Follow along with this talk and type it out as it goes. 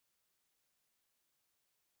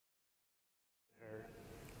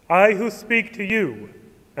I who speak to you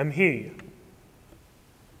am he."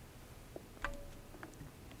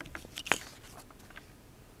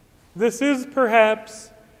 This is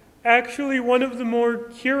perhaps actually one of the more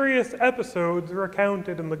curious episodes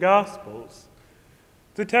recounted in the Gospels.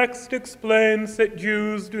 The text explains that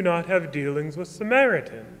Jews do not have dealings with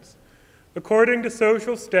Samaritans. According to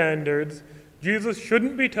social standards, Jesus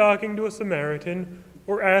shouldn't be talking to a Samaritan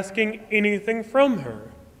or asking anything from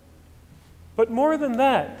her. But more than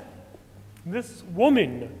that, this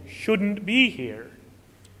woman shouldn't be here.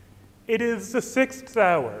 It is the 6th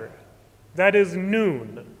hour, that is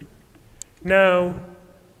noon. Now,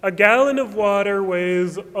 a gallon of water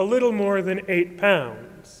weighs a little more than 8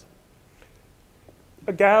 pounds.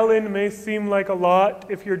 A gallon may seem like a lot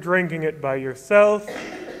if you're drinking it by yourself,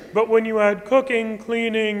 but when you add cooking,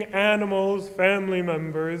 cleaning, animals, family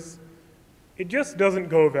members, it just doesn't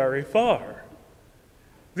go very far.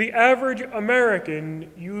 The average American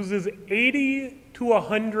uses 80 to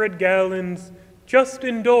 100 gallons just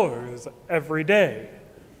indoors every day.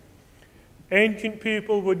 Ancient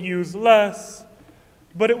people would use less,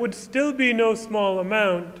 but it would still be no small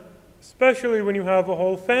amount, especially when you have a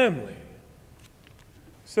whole family.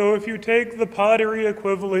 So if you take the pottery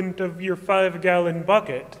equivalent of your 5-gallon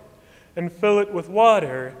bucket and fill it with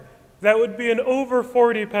water, that would be an over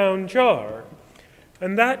 40-pound jar,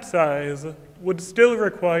 and that size would still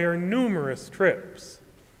require numerous trips.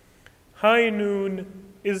 High noon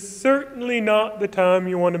is certainly not the time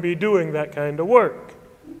you want to be doing that kind of work.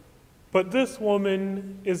 But this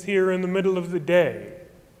woman is here in the middle of the day,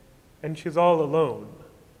 and she's all alone.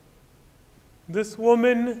 This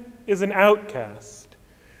woman is an outcast.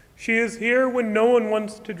 She is here when no one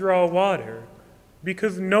wants to draw water,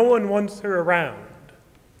 because no one wants her around.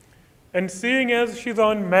 And seeing as she's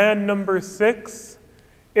on man number 6,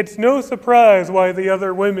 it's no surprise why the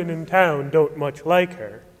other women in town don't much like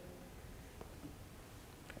her.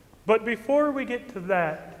 But before we get to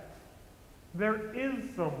that, there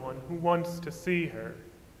is someone who wants to see her.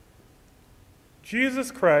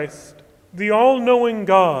 Jesus Christ, the all-knowing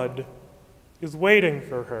God, is waiting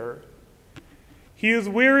for her. He is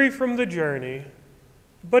weary from the journey,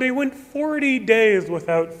 but he went 40 days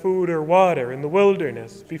without food or water in the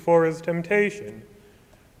wilderness before his temptation.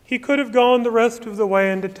 He could have gone the rest of the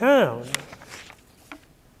way into town,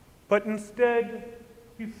 but instead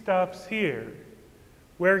he stops here,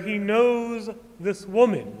 where he knows this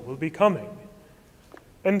woman will be coming.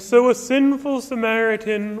 And so a sinful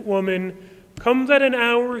Samaritan woman comes at an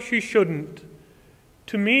hour she shouldn't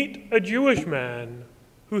to meet a Jewish man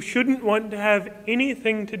who shouldn't want to have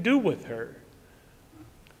anything to do with her.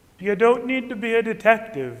 You don't need to be a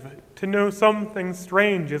detective to know something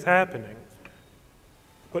strange is happening.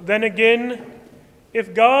 But then again,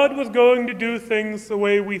 if God was going to do things the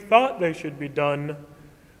way we thought they should be done,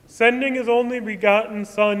 sending his only begotten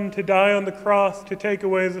Son to die on the cross to take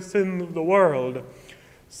away the sins of the world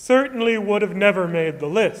certainly would have never made the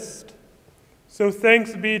list. So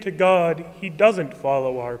thanks be to God, he doesn't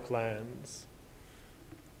follow our plans.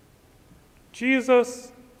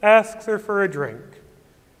 Jesus asks her for a drink.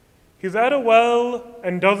 He's at a well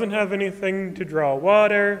and doesn't have anything to draw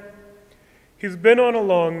water. He's been on a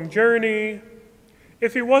long journey.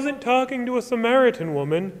 If he wasn't talking to a Samaritan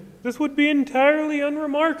woman, this would be entirely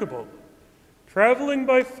unremarkable. Traveling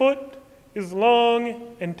by foot is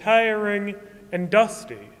long and tiring and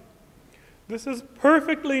dusty. This is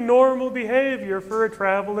perfectly normal behavior for a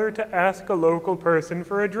traveler to ask a local person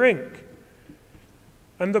for a drink.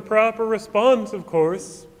 And the proper response, of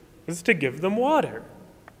course, is to give them water.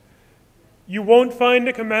 You won't find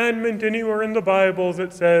a commandment anywhere in the Bible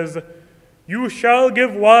that says, "You shall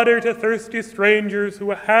give water to thirsty strangers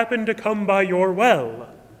who happen to come by your well."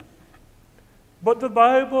 But the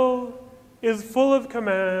Bible is full of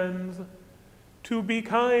commands to be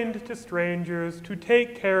kind to strangers, to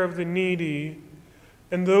take care of the needy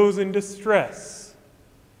and those in distress.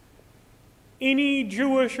 Any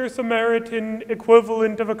Jewish or Samaritan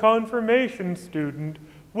equivalent of a confirmation student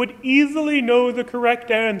would easily know the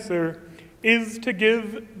correct answer is to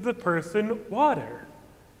give the person water.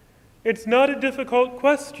 It's not a difficult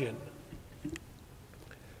question.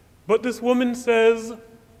 But this woman says,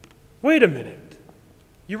 "Wait a minute,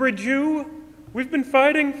 you're a Jew? We've been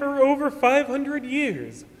fighting for over 500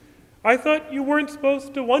 years. I thought you weren't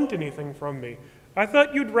supposed to want anything from me. I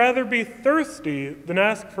thought you'd rather be thirsty than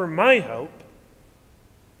ask for my help."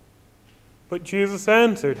 But Jesus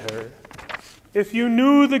answered her, "If you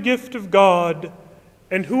knew the gift of God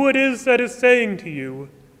and who it is that is saying to you,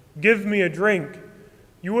 'Give me a drink,'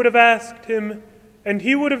 you would have asked him, and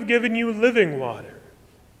he would have given you living water."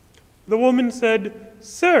 The woman said,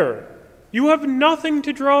 "Sir, You have nothing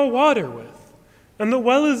to draw water with, and the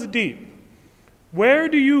well is deep. Where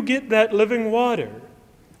do you get that living water?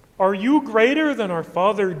 Are you greater than our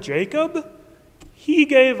father Jacob? He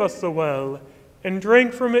gave us the well and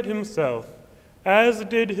drank from it himself, as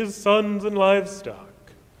did his sons and livestock."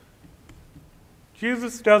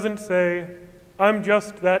 Jesus doesn't say, "I'm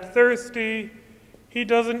just that thirsty." He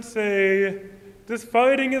doesn't say, "This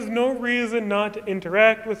fighting is no reason not to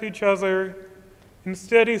interact with each other."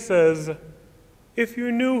 Instead, he says, "If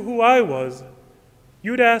you knew who I was,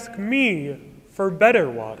 you'd ask me for better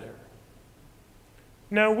water."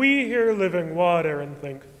 Now we hear living water and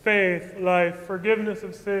think faith, life, forgiveness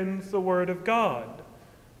of sins, the Word of God.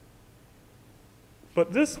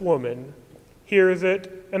 But this woman hears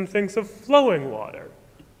it and thinks of flowing water,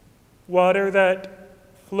 water that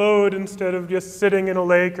flowed instead of just sitting in a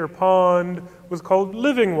lake or pond, was called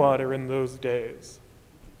living water in those days.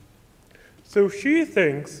 So she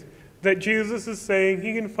thinks that Jesus is saying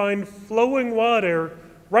he can find flowing water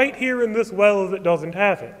right here in this well that doesn't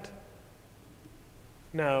have it.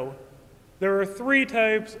 Now, there are 3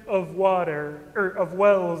 types of water, or of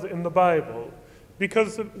wells in the Bible,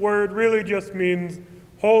 because the word really just means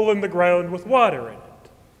hole in the ground with water in it.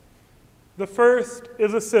 The first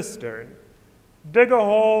is a cistern. Dig a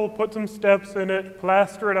hole, put some steps in it,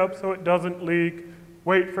 plaster it up so it doesn't leak,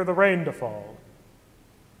 wait for the rain to fall.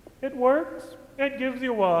 It works, it gives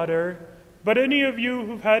you water, but any of you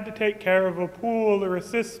who've had to take care of a pool or a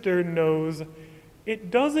cistern knows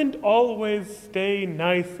it doesn't always stay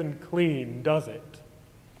nice and clean, does it?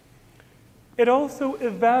 It also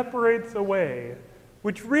evaporates away,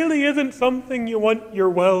 which really isn't something you want your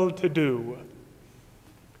well to do.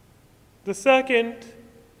 The second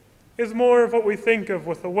is more of what we think of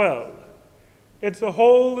with a well. It's a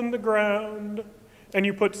hole in the ground, and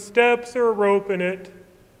you put steps or a rope in it,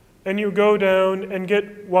 and you go down and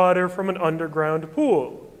get water from an underground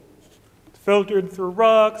pool. It's filtered through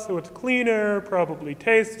rocks, so it's cleaner, probably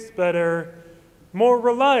tastes better, more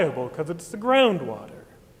reliable because it's the groundwater.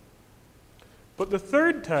 But the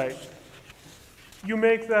third type, you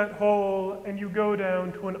make that hole and you go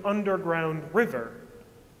down to an underground river.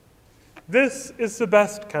 This is the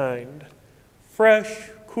best kind,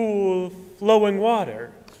 fresh, cool, flowing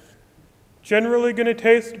water. Generally going to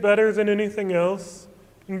taste better than anything else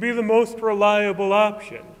and be the most reliable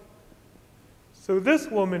option. So this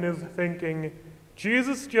woman is thinking,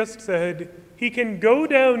 Jesus just said he can go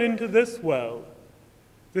down into this well,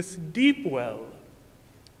 this deep well,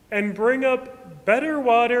 and bring up better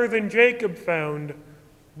water than Jacob found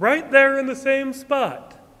right there in the same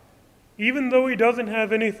spot, even though he doesn't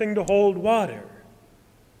have anything to hold water.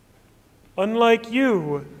 Unlike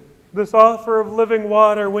you, this offer of living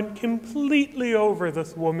water went completely over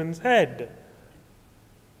this woman's head.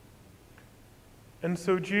 And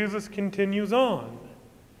so Jesus continues on.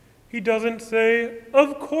 He doesn't say,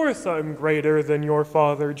 "Of course I'm greater than your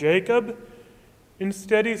father Jacob."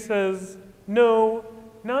 Instead he says, "No,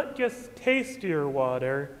 not just tastier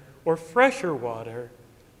water or fresher water,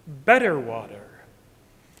 better water.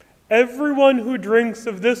 Everyone who drinks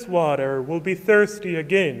of this water will be thirsty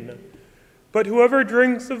again, but whoever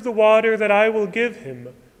drinks of the water that I will give him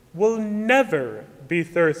will never be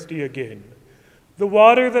thirsty again. The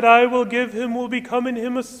water that I will give him will become in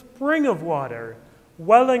him a spring of water,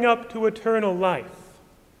 welling up to eternal life."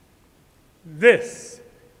 This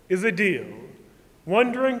is a deal.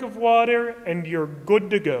 One drink of water and you're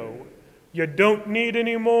good to go. You don't need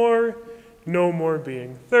any more. No more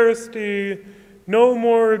being thirsty. No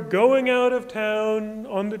more going out of town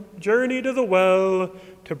on the journey to the well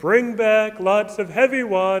to bring back lots of heavy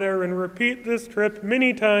water and repeat this trip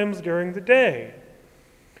many times during the day.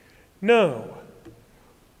 No.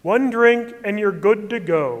 One drink and you're good to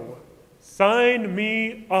go. Sign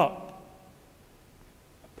me up.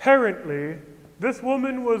 Apparently, this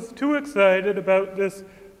woman was too excited about this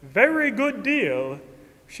very good deal,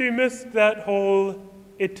 she missed that whole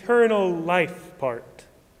eternal life part.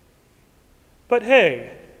 But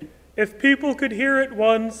hey, if people could hear it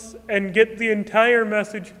once and get the entire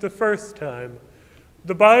message the first time,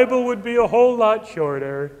 the Bible would be a whole lot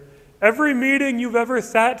shorter. Every meeting you've ever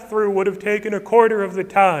sat through would have taken a quarter of the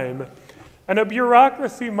time, and a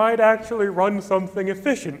bureaucracy might actually run something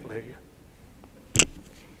efficiently.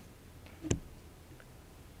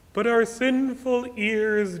 But our sinful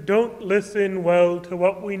ears don't listen well to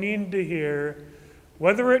what we need to hear,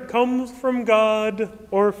 whether it comes from God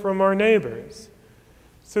or from our neighbors.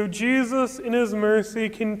 So Jesus, in his mercy,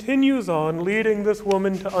 continues on leading this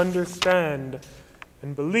woman to understand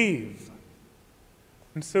and believe.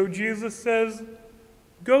 And so Jesus says,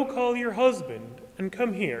 "Go call your husband and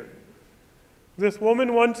come here." This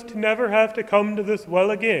woman wants to never have to come to this well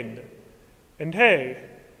again. And hey,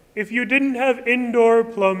 if you didn't have indoor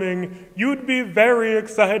plumbing, you'd be very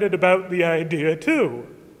excited about the idea too.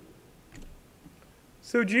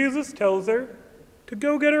 So Jesus tells her to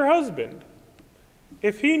go get her husband.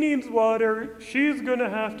 If he needs water, she's going to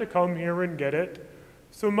have to come here and get it.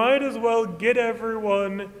 So might as well get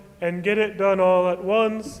everyone and get it done all at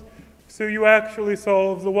once, so you actually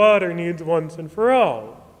solve the water needs once and for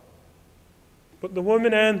all. But the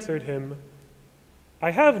woman answered him, I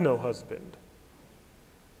have no husband.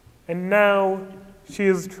 And now she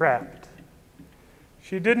is trapped.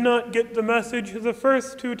 She did not get the message the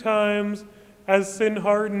first 2 times, as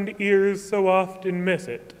sin-hardened ears so often miss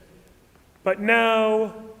it. But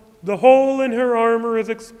now the hole in her armor is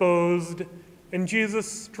exposed, and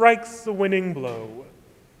Jesus strikes the winning blow.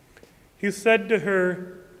 He said to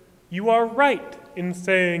her, You are right in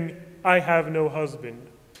saying, I have no husband,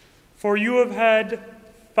 for you have had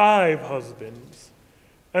 5 husbands,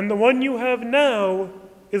 and the one you have now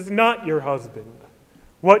is not your husband.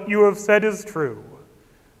 What you have said is true.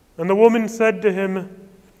 And the woman said to him,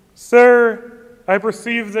 Sir, I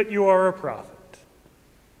perceive that you are a prophet.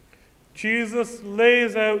 Jesus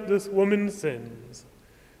lays out this woman's sins.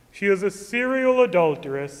 She is a serial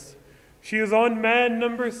adulteress. She is on man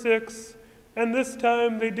number 6, and this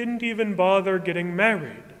time they didn't even bother getting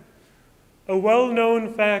married. A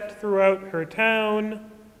well-known fact throughout her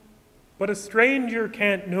town, but a stranger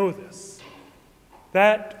can't know this.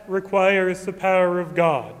 That requires the power of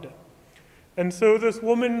God. And so this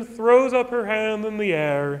woman throws up her hand in the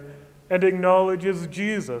air and acknowledges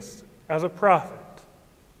Jesus as a prophet.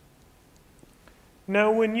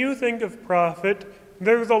 Now, when you think of prophet,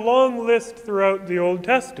 there's a long list throughout the Old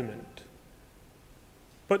Testament.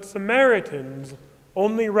 But Samaritans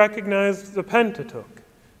only recognized the Pentateuch,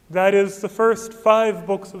 that is, the first 5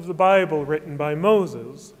 books of the Bible written by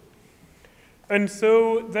Moses. And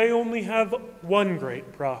so they only have one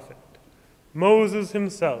great prophet, Moses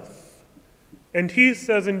himself. And he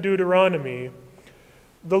says in Deuteronomy,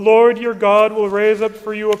 The Lord your God will raise up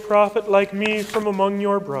for you a prophet like me from among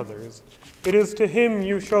your brothers. It is to him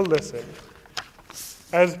you shall listen.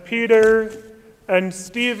 As Peter and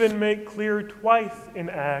Stephen make clear twice in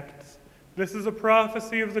Acts, this is a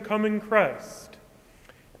prophecy of the coming Christ.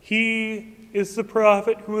 He is the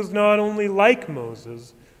prophet who is not only like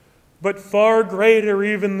Moses, but far greater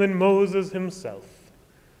even than Moses himself.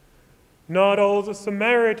 Not all the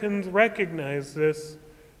Samaritans recognize this,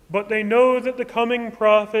 but they know that the coming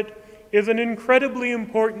prophet is an incredibly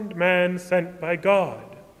important man sent by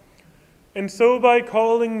God. And so by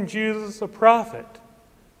calling Jesus a prophet,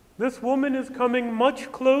 this woman is coming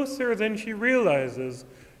much closer than she realizes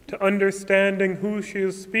to understanding who she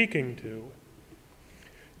is speaking to.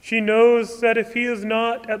 She knows that if he is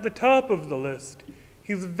not at the top of the list,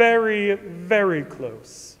 he's very, very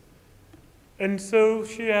close. And so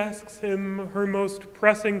she asks him her most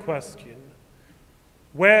pressing question,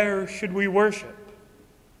 where should we worship?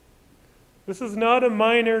 This is not a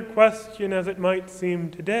minor question as it might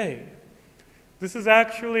seem today. This is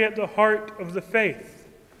actually at the heart of the faith.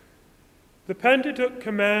 The Pentateuch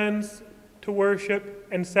commands to worship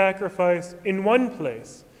and sacrifice in one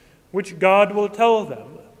place, which God will tell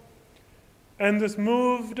them. And this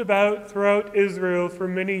moved about throughout Israel for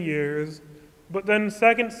many years, but then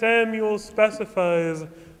 2 Samuel specifies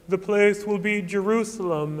the place will be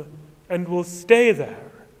Jerusalem and will stay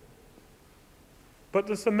there. But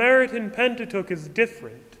the Samaritan Pentateuch is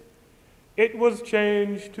different. It was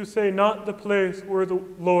changed to say not the place where the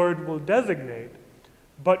Lord will designate,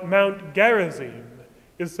 but Mount Gerizim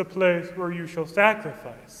is the place where you shall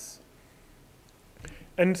sacrifice.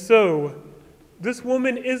 And so, this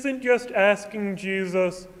woman isn't just asking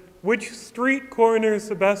Jesus which street corner is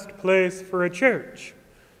the best place for a church.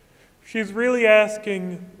 She's really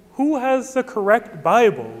asking, who has the correct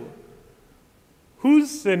Bible? Who's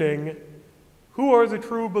sinning? Who are the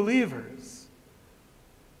true believers?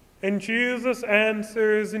 And Jesus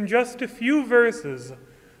answers in just a few verses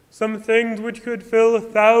some things which could fill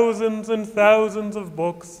thousands and thousands of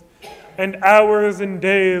books and hours and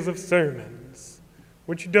days of sermons,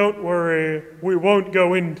 which, don't worry, we won't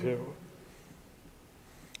go into.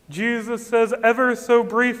 Jesus says ever so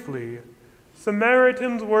briefly,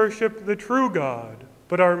 Samaritans worship the true God,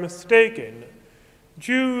 but are mistaken.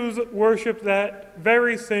 Jews worship that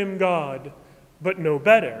very same God, but no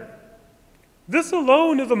better. This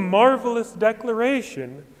alone is a marvelous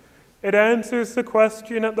declaration. It answers the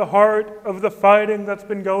question at the heart of the fighting that's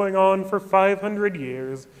been going on for 500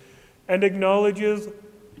 years and acknowledges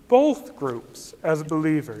both groups as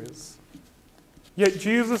believers. Yet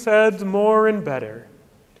Jesus adds more and better.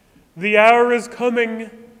 The hour is coming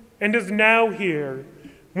and is now here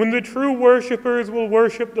when the true worshipers will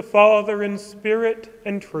worship the Father in spirit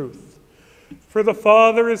and truth. For the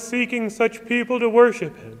Father is seeking such people to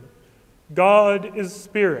worship him. God is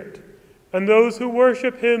spirit, and those who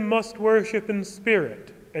worship him must worship in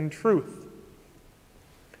spirit and truth.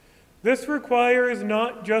 This requires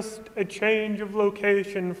not just a change of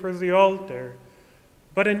location for the altar,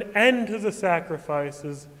 but an end to the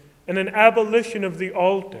sacrifices and an abolition of the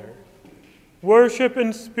altar. Worship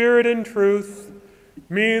in spirit and truth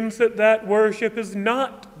means that worship is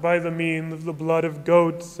not by the means of the blood of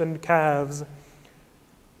goats and calves.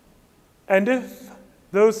 And if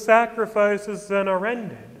those sacrifices then are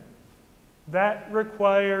ended, that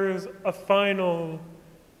requires a final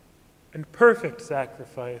and perfect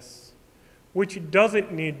sacrifice, which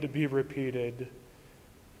doesn't need to be repeated,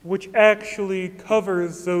 which actually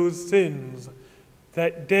covers those sins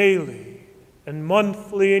that daily and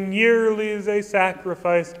monthly and yearly they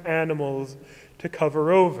sacrificed animals to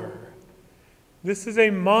cover over. This is a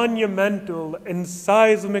monumental and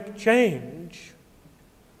seismic change.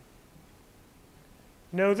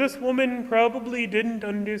 Now, this woman probably didn't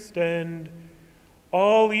understand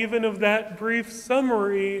all even of that brief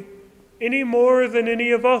summary any more than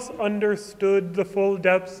any of us understood the full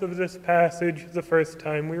depths of this passage the first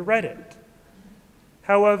time we read it.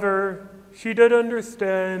 However, she did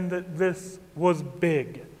understand that this was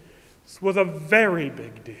big. This was a very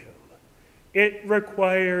big deal. It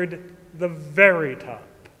required the very top.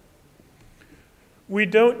 We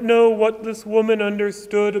don't know what this woman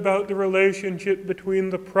understood about the relationship between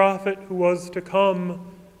the prophet who was to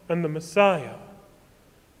come and the Messiah.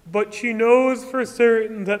 But she knows for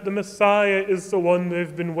certain that the Messiah is the one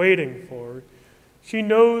they've been waiting for. She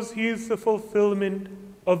knows he's the fulfillment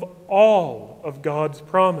of all of God's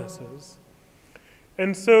promises.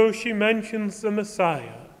 And so she mentions the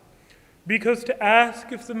Messiah, because to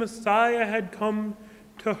ask if the Messiah had come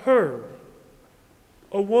to her,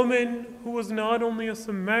 a woman who was not only a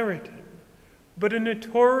Samaritan, but a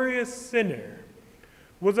notorious sinner,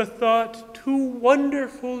 was a thought too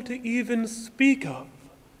wonderful to even speak of.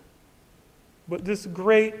 But this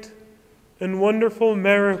great and wonderful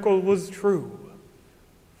miracle was true,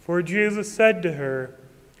 for Jesus said to her,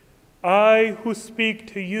 "I who speak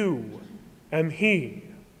to you am he."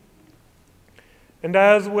 And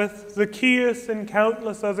as with Zacchaeus and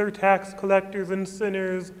countless other tax collectors and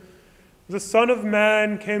sinners, the Son of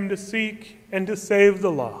Man came to seek and to save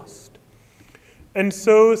the lost. And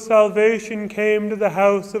so salvation came to the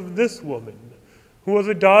house of this woman, who was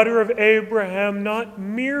a daughter of Abraham, not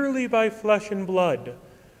merely by flesh and blood,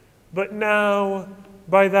 but now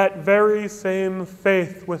by that very same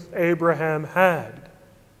faith which Abraham had.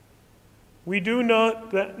 We do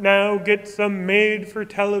not now get some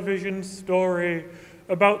made-for-television story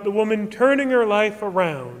about the woman turning her life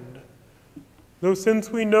around, though since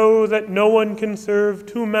we know that no one can serve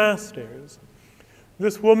two masters,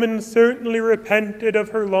 this woman certainly repented of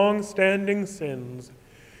her long-standing sins,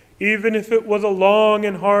 even if it was a long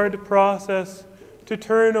and hard process to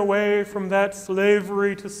turn away from that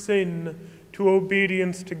slavery to sin to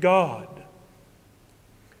obedience to God.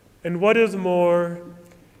 And what is more,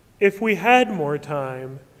 if we had more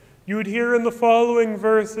time, you would hear in the following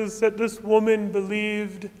verses that this woman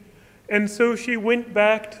believed, and so she went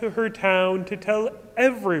back to her town to tell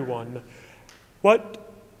everyone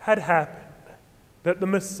what had happened, that the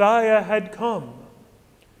Messiah had come.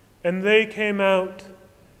 And they came out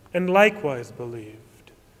and likewise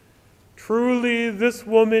believed. Truly, this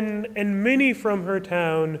woman and many from her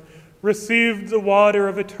town received the water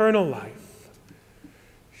of eternal life.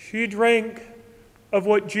 She drank of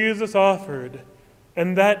what Jesus offered,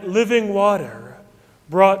 and that living water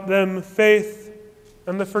brought them faith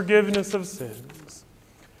and the forgiveness of sins.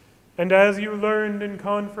 And as you learned in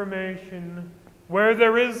confirmation, where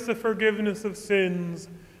there is the forgiveness of sins,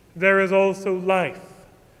 there is also life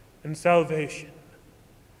and salvation.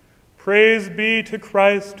 Praise be to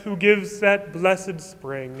Christ who gives that blessed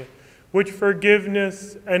spring, which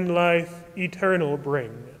forgiveness and life eternal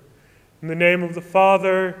bring. In the name of the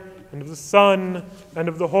Father, and of the Son, and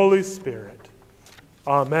of the Holy Spirit.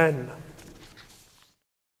 Amen.